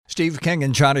Steve King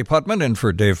and Johnny Putman in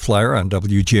for Dave Flyer on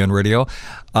WGN Radio.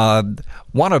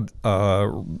 Want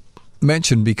to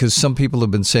mention, because some people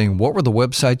have been saying, what were the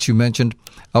websites you mentioned?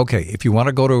 Okay, if you want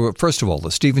to go to, first of all,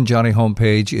 the Steve and Johnny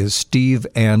homepage is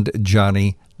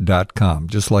steveandjohnny.com,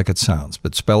 just like it sounds,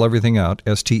 but spell everything out,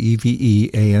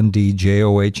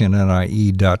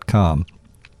 SteveandJohnnie.com.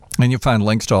 And you'll find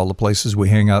links to all the places we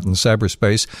hang out in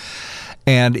cyberspace.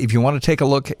 And if you want to take a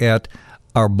look at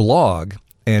our blog,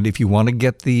 and if you want to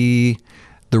get the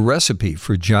recipe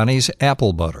for Johnny's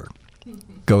apple butter,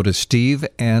 go to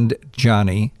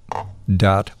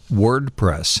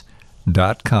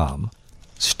steveandjohnny.wordpress.com,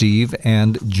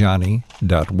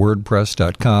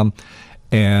 steveandjohnny.wordpress.com,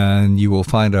 and you will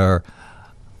find our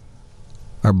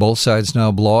Both Sides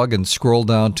Now blog, and scroll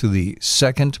down to the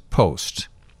second post,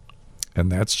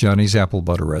 and that's Johnny's apple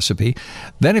butter recipe.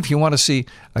 Then if you want to see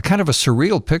a kind of a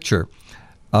surreal picture,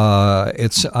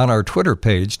 it's on our Twitter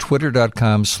page,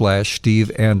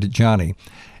 twitter.com/SteveandJohnny.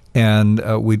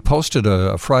 And we posted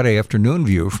a Friday afternoon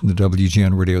view from the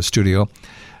WGN radio studio,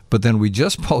 but then we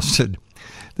just posted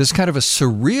this kind of a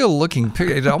surreal looking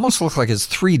picture. It almost looks like it's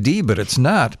 3D, but it's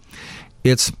not.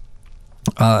 It's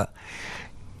the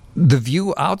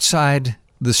view outside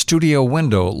the studio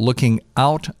window looking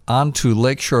out onto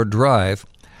Lakeshore Drive,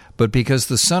 but because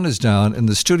the sun is down and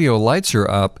the studio lights are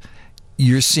up,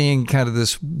 you're seeing kind of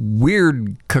this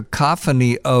weird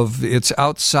cacophony of it's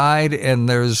outside and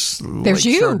there's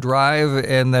Lakeshore Drive,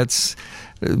 and that's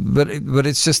but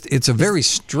it's a very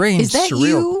strange, is that surreal.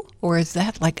 You, or is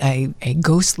that like a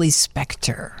ghostly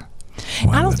specter?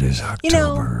 Well, it is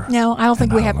October. No, I don't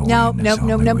think we have. No.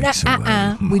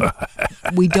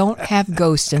 We don't have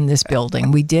ghosts in this building.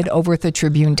 We did over at the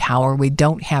Tribune Tower. We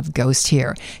don't have ghosts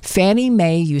here. Fannie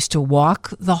Mae used to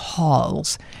walk the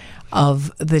halls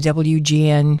of the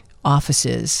WGN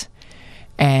offices,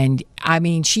 and I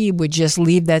mean, she would just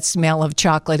leave that smell of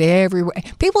chocolate everywhere.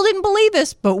 People didn't believe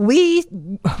us, but we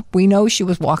know she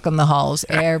was walking the halls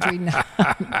every night.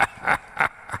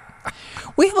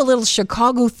 We have a little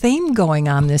Chicago theme going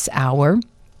on this hour,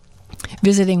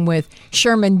 visiting with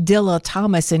Sherman Dilla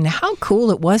Thomas, and how cool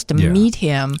it was to meet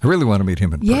him. I really want to meet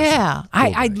him in person. Yeah.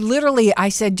 I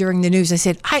said during the news, I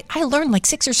said, I learned like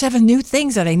 6 or 7 new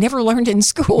things that I never learned in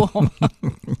school.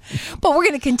 But we're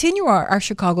going to continue our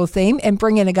Chicago theme and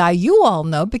bring in a guy you all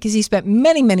know, because he spent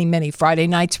many, many, many Friday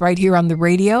nights right here on the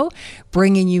radio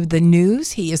bringing you the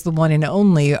news. He is the one and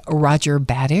only Roger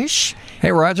Badish.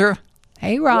 Hey, Roger.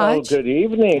 Hey, Raj. Well, good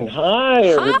evening. Hi,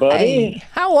 everybody. Hi.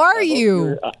 How are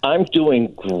you? I'm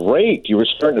doing great. You were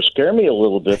starting to scare me a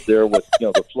little bit there with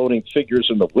the floating figures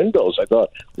in the windows. I thought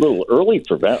a little early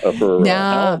for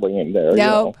Halloween there.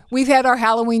 No, we've had our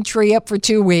Halloween tree up for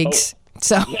 2 weeks.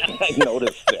 So yeah, I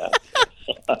noticed that.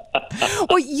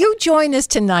 Well, you join us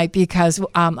tonight because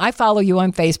I follow you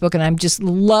on Facebook, and I'm just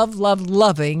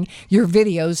loving your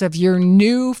videos of your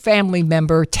new family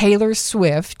member, Taylor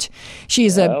Swift.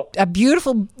 She's a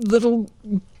beautiful little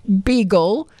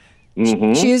beagle.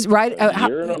 Mm-hmm. She is right a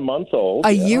year and a month old.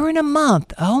 A year and a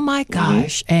month. Oh my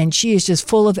gosh. Mm-hmm. And she is just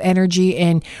full of energy,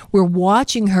 and we're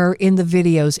watching her in the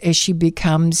videos as she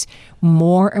becomes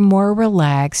more and more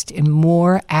relaxed and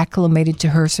more acclimated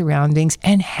to her surroundings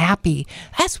and happy.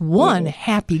 That's one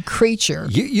happy creature.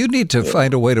 You need to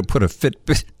find a way to put a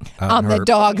Fitbit on the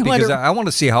dog, because I want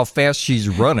to see how fast she's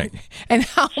running and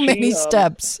how many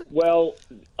steps. Well,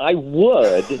 I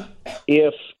would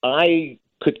if I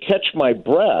could catch my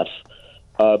breath,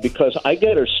 because I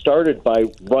get her started by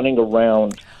running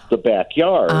around the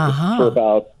backyard for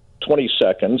about 20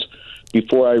 seconds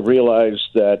before I realize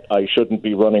that I shouldn't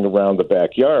be running around the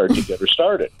backyard to get her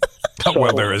started.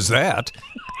 Well, there is that.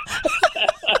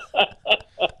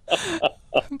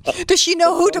 Does she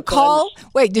know who to call?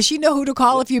 Wait, does she know who to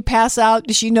call if you pass out?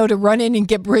 Does she know to run in and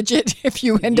get Bridget if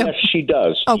you end up? Yes, she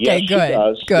does. Okay, yes, good. She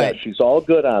does. Good. Yeah, she's all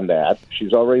good on that.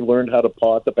 She's already learned how to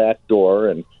paw at the back door,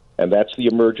 and that's the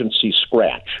emergency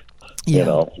scratch.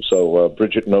 Yeah. So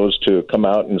Bridget knows to come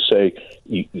out and say,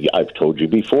 I've told you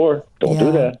before, don't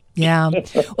do that. Yeah.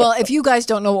 Well, if you guys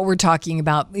don't know what we're talking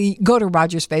about, go to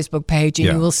Roger's Facebook page and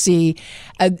you will see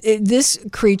this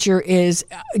creature is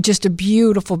just a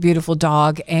beautiful, beautiful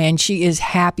dog, and she is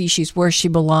happy. She's where she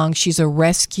belongs. She's a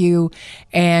rescue,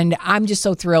 and I'm just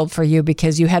so thrilled for you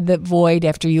because you had that void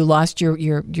after you lost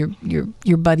your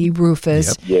buddy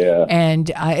Rufus. Yep. Yeah.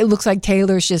 And it looks like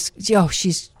Taylor's just,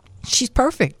 she's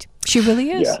perfect. She really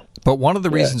is. Yeah. But one of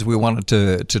the reasons we wanted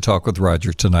to talk with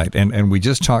Roger tonight, and we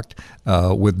just talked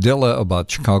with Dilla about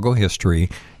Chicago history,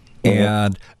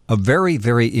 and a very,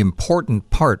 very important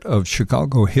part of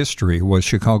Chicago history was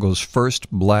Chicago's first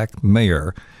black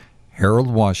mayor,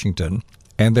 Harold Washington,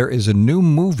 and there is a new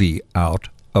movie out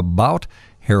about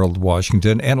Harold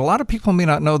Washington. And a lot of people may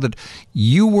not know that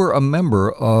you were a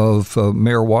member of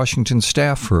Mayor Washington's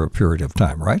staff for a period of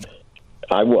time, right?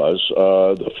 I was.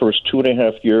 The first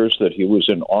 2.5 years that he was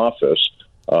in office,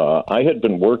 I had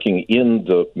been working in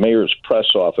the mayor's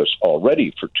press office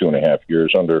already for 2.5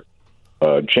 years under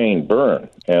Jane Byrne,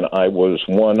 and I was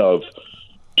one of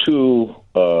 2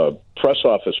 press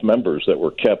office members that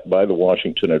were kept by the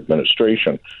Washington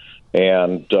administration.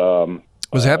 And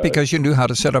was that because you knew how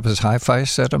to set up his hi-fi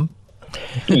system?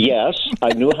 Yes,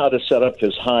 I knew how to set up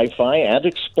his hi-fi and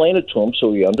explain it to him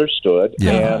so he understood.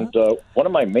 Yeah. And one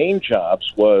of my main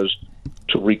jobs was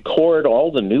to record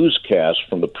all the newscasts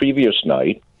from the previous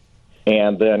night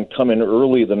and then come in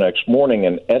early the next morning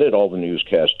and edit all the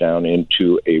newscasts down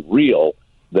into a reel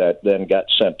that then got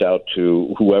sent out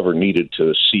to whoever needed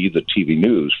to see the TV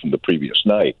news from the previous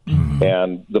night. Mm-hmm.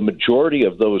 And the majority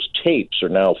of those tapes are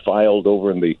now filed over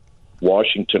in the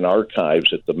Washington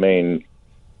archives at the main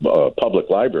public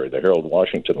library, the Harold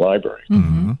Washington Library.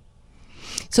 Mm-hmm.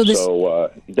 So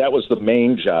that was the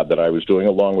main job that I was doing,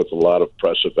 along with a lot of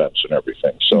press events and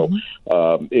everything. So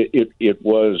it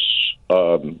was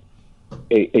a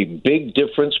big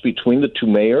difference between the 2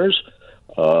 mayors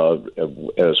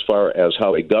as far as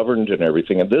how he governed and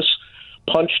everything. And this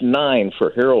Punch 9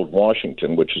 for Harold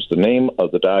Washington, which is the name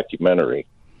of the documentary,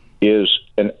 is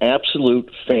an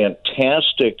absolute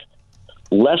fantastic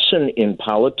lesson in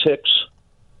politics,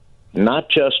 not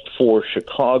just for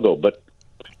Chicago, but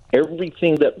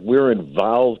everything that we're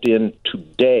involved in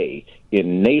today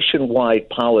in nationwide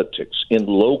politics, in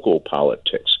local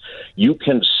politics. You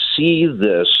can see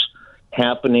this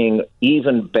happening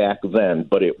even back then,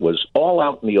 but it was all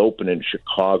out in the open in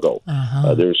Chicago.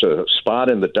 There's a spot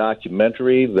in the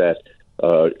documentary that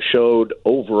showed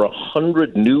over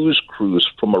 100 news crews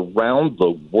from around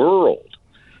the world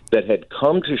that had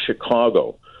come to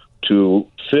Chicago to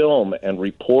film and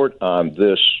report on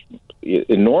this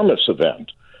enormous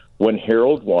event when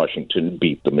Harold Washington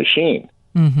beat the machine.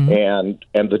 Mm-hmm. And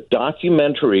the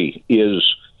documentary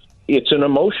it's an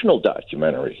emotional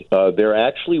documentary. They're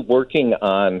actually working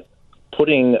on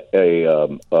putting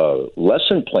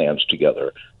lesson plans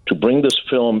together to bring this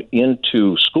film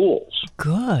into schools.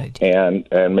 Good. And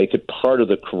make it part of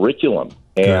the curriculum.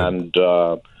 Good. And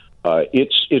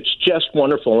it's just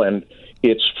wonderful, and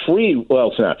it's free.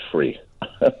 Well, it's not free.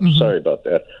 Mm-hmm. Sorry about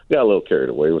that. Got a little carried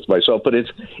away with myself, but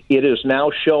it is now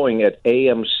showing at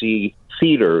AMC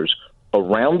theaters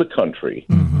around the country.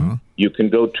 Mm-hmm. You can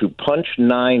go to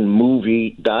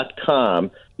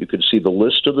punch9movie.com. You can see the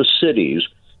list of the cities.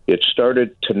 It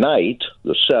started tonight,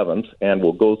 the 7th, and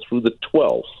will go through the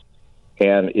 12th.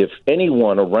 And if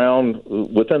anyone around,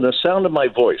 within the sound of my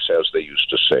voice, as they used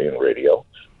to say in radio,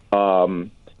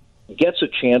 gets a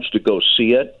chance to go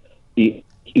see it,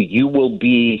 you will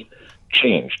be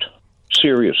changed.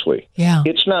 Seriously. Yeah.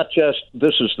 It's not just,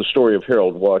 this is the story of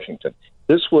Harold Washington.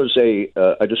 This was I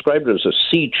described it as a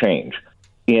sea change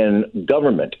in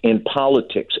government, in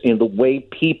politics, in the way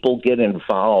people get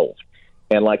involved.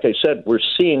 And like I said, we're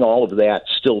seeing all of that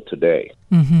still today.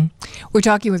 Mm-hmm. We're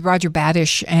talking with Roger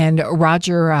Badish, and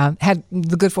Roger had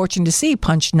the good fortune to see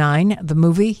Punch 9, the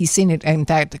movie. He's seen it, in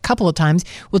fact, a couple of times.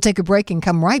 We'll take a break and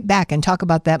come right back and talk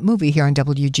about that movie here on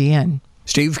WGN.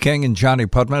 Steve King and Johnny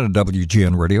Putman at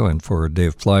WGN Radio, and for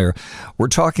Dave Plyer, we're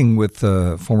talking with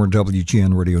former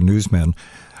WGN Radio newsman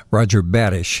Roger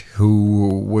Badish, who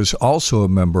was also a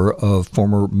member of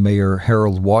former Mayor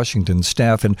Harold Washington's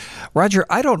staff. And Roger,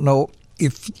 I don't know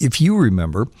if you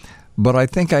remember, but I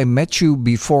think I met you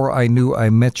before I knew I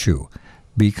met you,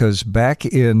 because back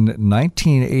in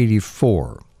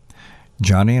 1984,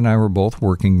 Johnny and I were both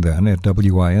working then at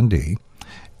WIND,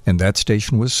 and that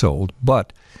station was sold.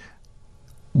 But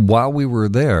while we were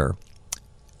there,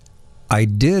 I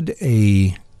did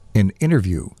an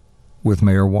interview with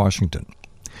Mayor Washington.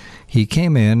 He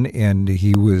came in and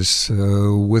he was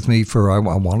with me for, I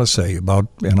want to say, about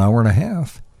an hour and a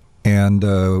half. And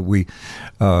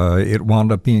it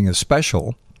wound up being a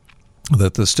special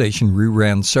that the station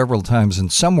reran several times.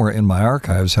 And somewhere in my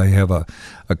archives, I have a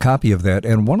copy of that.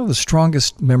 And one of the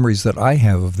strongest memories that I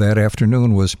have of that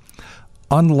afternoon was,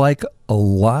 unlike a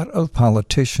lot of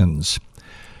politicians,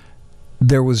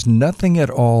 there was nothing at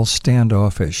all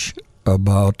standoffish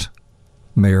about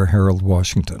Mayor Harold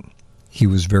Washington. He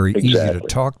was very easy to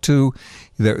talk to.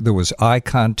 There was eye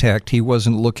contact. He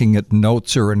wasn't looking at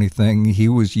notes or anything.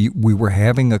 We were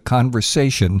having a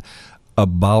conversation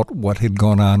about what had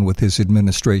gone on with his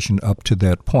administration up to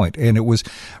that point. And it was,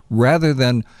 rather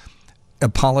than a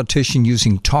politician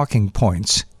using talking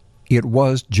points, it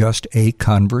was just a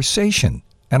conversation.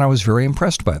 And I was very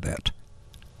impressed by that.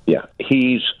 Yeah,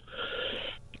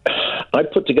 I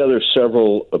put together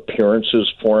several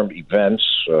appearances for him, events.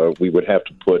 We would have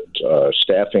to put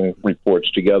staffing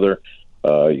reports together.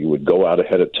 You would go out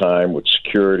ahead of time with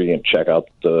security and check out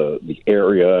the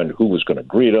area and who was going to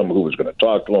greet him, who was going to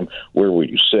talk to him, where would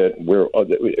you sit.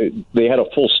 They had a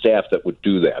full staff that would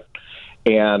do that.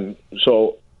 And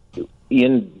so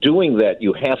in doing that,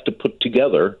 you have to put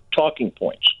together talking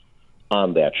points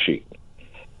on that sheet.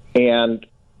 And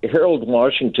Harold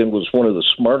Washington was one of the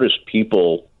smartest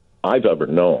people I've ever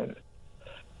known.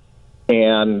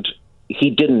 And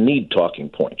he didn't need talking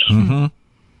points. Mm-hmm.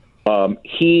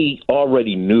 He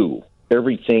already knew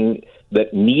everything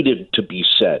that needed to be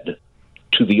said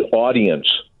to the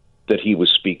audience that he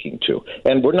was speaking to.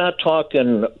 And we're not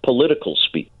talking political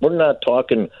speak. We're not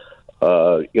talking,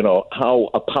 how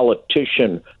a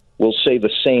politician will say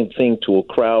the same thing to a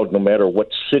crowd no matter what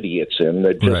city it's in.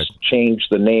 They just change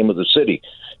the name of the city.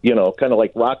 Kind of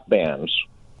like rock bands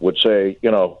would say,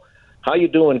 how you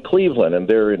doing, Cleveland? And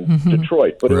they're in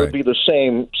Detroit. But it would be the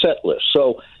same set list.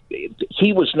 So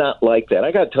he was not like that.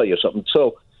 I got to tell you something.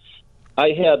 So I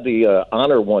had the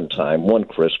honor one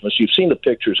Christmas. You've seen the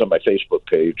pictures on my Facebook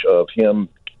page of him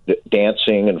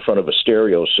dancing in front of a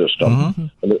stereo system. Mm-hmm.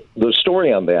 And the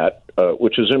story on that,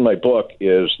 which is in my book,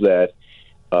 is that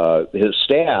his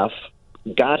staff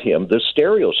got him this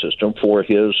stereo system for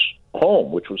his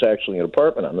home, which was actually an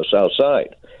apartment on the south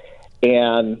side.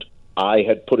 And I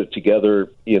had put it together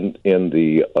in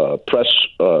the press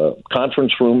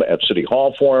conference room at City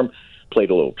Hall for him, played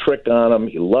a little trick on him.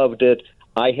 He loved it.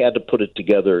 I had to put it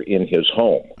together in his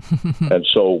home. And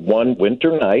so one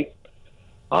winter night,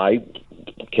 I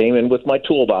came in with my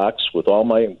toolbox with all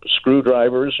my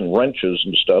screwdrivers and wrenches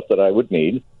and stuff that I would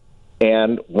need,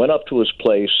 and went up to his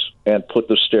place and put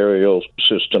the stereo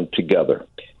system together.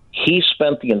 He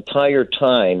spent the entire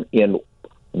time in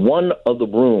one of the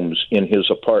rooms in his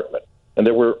apartment, and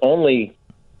there were only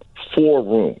 4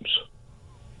 rooms.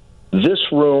 This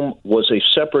room was a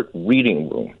separate reading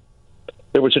room.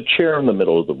 There was a chair in the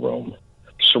middle of the room,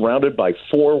 surrounded by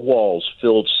 4 walls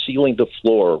filled ceiling to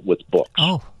floor with books.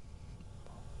 Oh.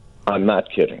 I'm not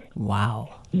kidding.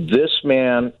 Wow. This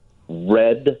man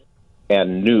read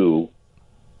and knew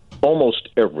almost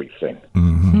everything.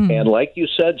 Mm-hmm. And like you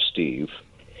said, Steve,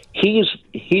 he's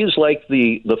like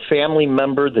the family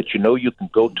member that you can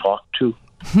go talk to.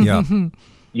 Yeah.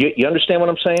 You understand what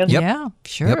I'm saying? Yep. Yeah,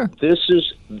 sure. Yep.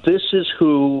 This is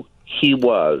who he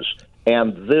was.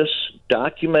 And this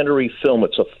documentary film,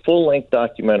 it's a full-length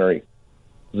documentary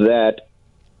that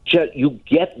you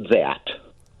get that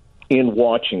in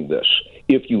watching this.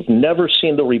 If you've never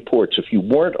seen the reports, if you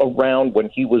weren't around when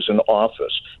he was in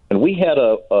office, and we had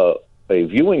a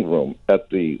viewing room at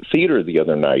the theater the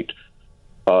other night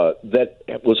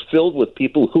that was filled with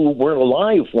people who weren't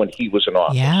alive when he was in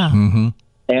office. Yeah. Mm-hmm.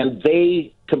 And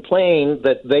they complained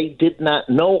that they did not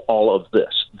know all of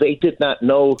this. They did not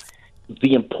know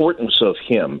the importance of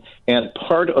him. And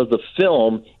part of the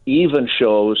film even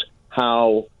shows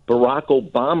how Barack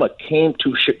Obama came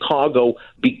to Chicago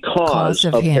because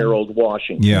of Harold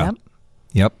Washington. Yeah.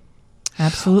 Yep.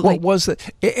 Absolutely. What was it?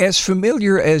 As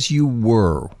familiar as you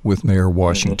were with Mayor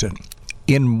Washington,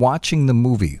 in watching the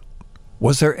movie,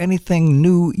 was there anything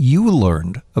new you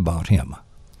learned about him?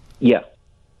 Yeah.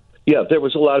 Yeah, there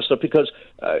was a lot of stuff because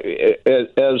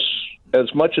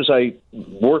as much as I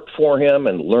worked for him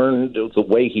and learned the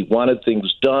way he wanted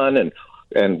things done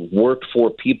and worked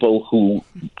for people who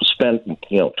spent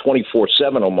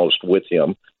 24/7 almost with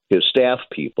him, his staff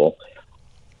people,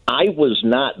 I was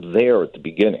not there at the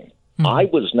beginning. Mm-hmm. I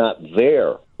was not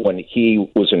there when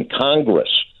he was in Congress.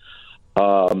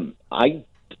 I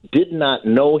did not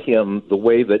know him the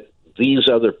way that these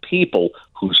other people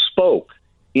who spoke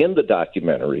in the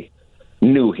documentary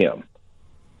knew him.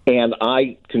 And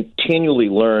I continually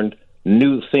learned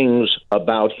new things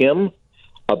about him,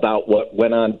 about what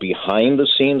went on behind the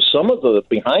scenes. Some of the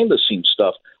behind-the-scenes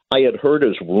stuff I had heard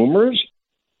as rumors,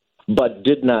 but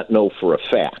did not know for a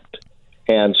fact.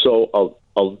 And so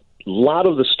a lot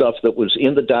of the stuff that was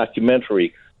in the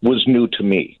documentary was new to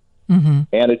me. Mm-hmm.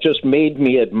 And it just made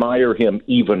me admire him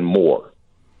even more.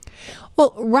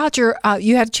 Well, Roger,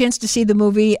 you had a chance to see the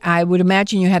movie. I would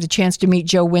imagine you had a chance to meet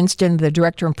Joe Winston, the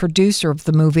director and producer of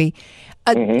the movie.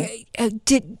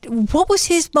 What was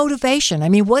his motivation? I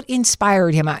mean, what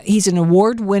inspired him? He's an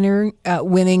award-winning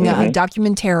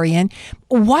documentarian.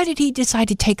 Why did he decide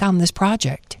to take on this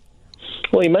project?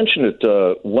 Well, he mentioned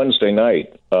it Wednesday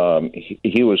night.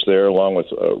 He was there along with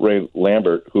Ray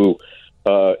Lambert, who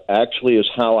actually is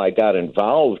how I got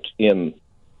involved in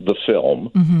the film.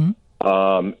 Mm-hmm.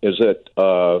 Is that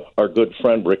our good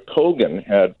friend Rick Cogan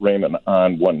had Raymond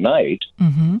on one night,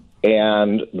 mm-hmm.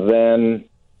 and then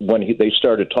when they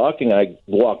started talking, I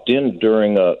walked in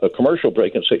during a commercial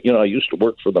break and said, I used to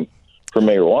work for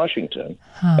Mayor Washington.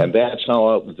 And that's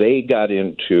how they got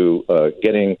into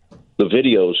getting the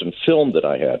videos and film that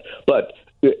I had. But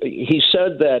he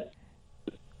said that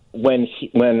when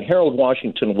Harold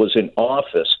Washington was in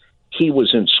office, he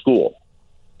was in school.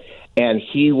 And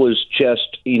he was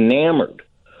just enamored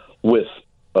with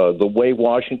the way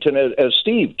Washington, as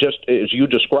Steve, just as you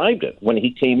described it, when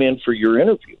he came in for your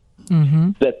interview,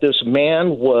 that this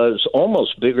man was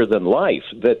almost bigger than life,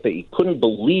 that they couldn't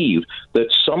believe that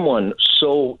someone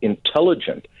so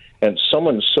intelligent and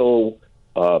someone so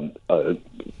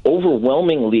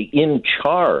overwhelmingly in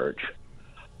charge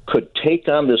could take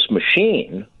on this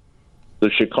machine, the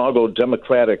Chicago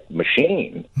Democratic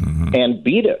machine, and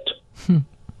beat it.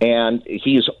 And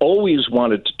he's always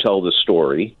wanted to tell the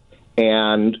story,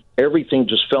 and everything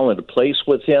just fell into place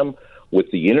with him, with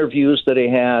the interviews that he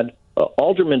had.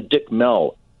 Alderman Dick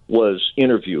Mell was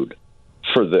interviewed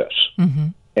for this.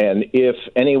 And if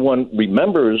anyone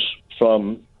remembers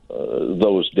from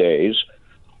those days,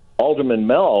 Alderman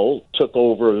Mell took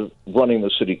over running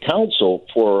the city council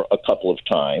for a couple of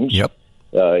times. Yep.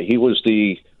 He was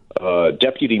the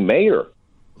deputy mayor,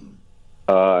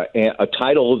 a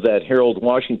title that Harold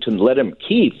Washington let him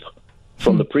keep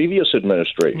from the previous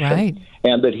administration. Right.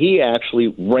 And that he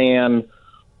actually ran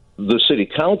the city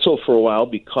council for a while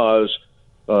because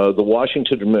the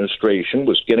Washington administration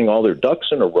was getting all their ducks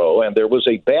in a row, and there was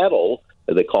a battle.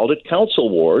 They called it council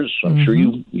wars. I'm sure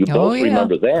you both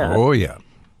remember that. Oh, yeah.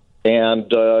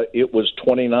 And it was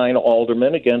 29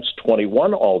 aldermen against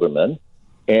 21 aldermen,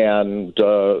 and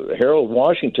Harold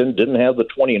Washington didn't have the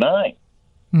 29.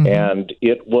 And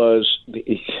it was,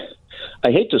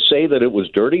 I hate to say that it was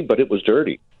dirty, but it was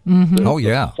dirty. Oh,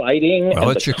 yeah. Fighting and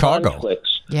it's the Chicago.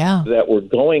 conflicts that were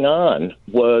going on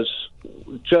was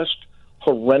just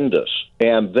horrendous.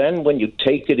 And then when you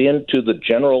take it into the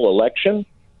general election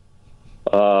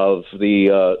of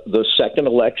the second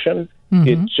election,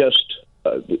 it just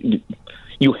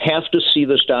you have to see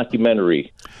this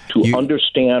documentary to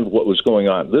understand what was going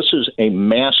on. This is a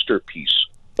masterpiece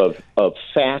of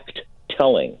fact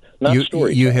telling.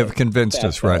 You have convinced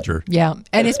us, Roger. Yeah,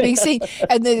 and it's being seen.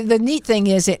 And the neat thing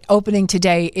is, opening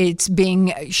today, it's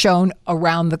being shown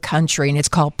around the country, and it's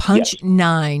called Punch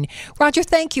 9. Roger,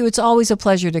 thank you. It's always a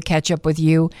pleasure to catch up with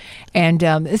you. And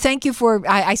thank you for,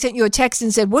 I sent you a text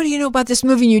and said, what do you know about this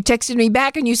movie? And you texted me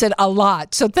back, and you said a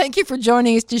lot. So thank you for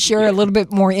joining us to share a little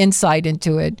bit more insight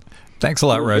into it. Thanks a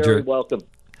lot, Roger. You're very welcome.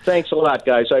 Thanks a lot,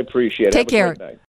 guys. I appreciate it. Take care.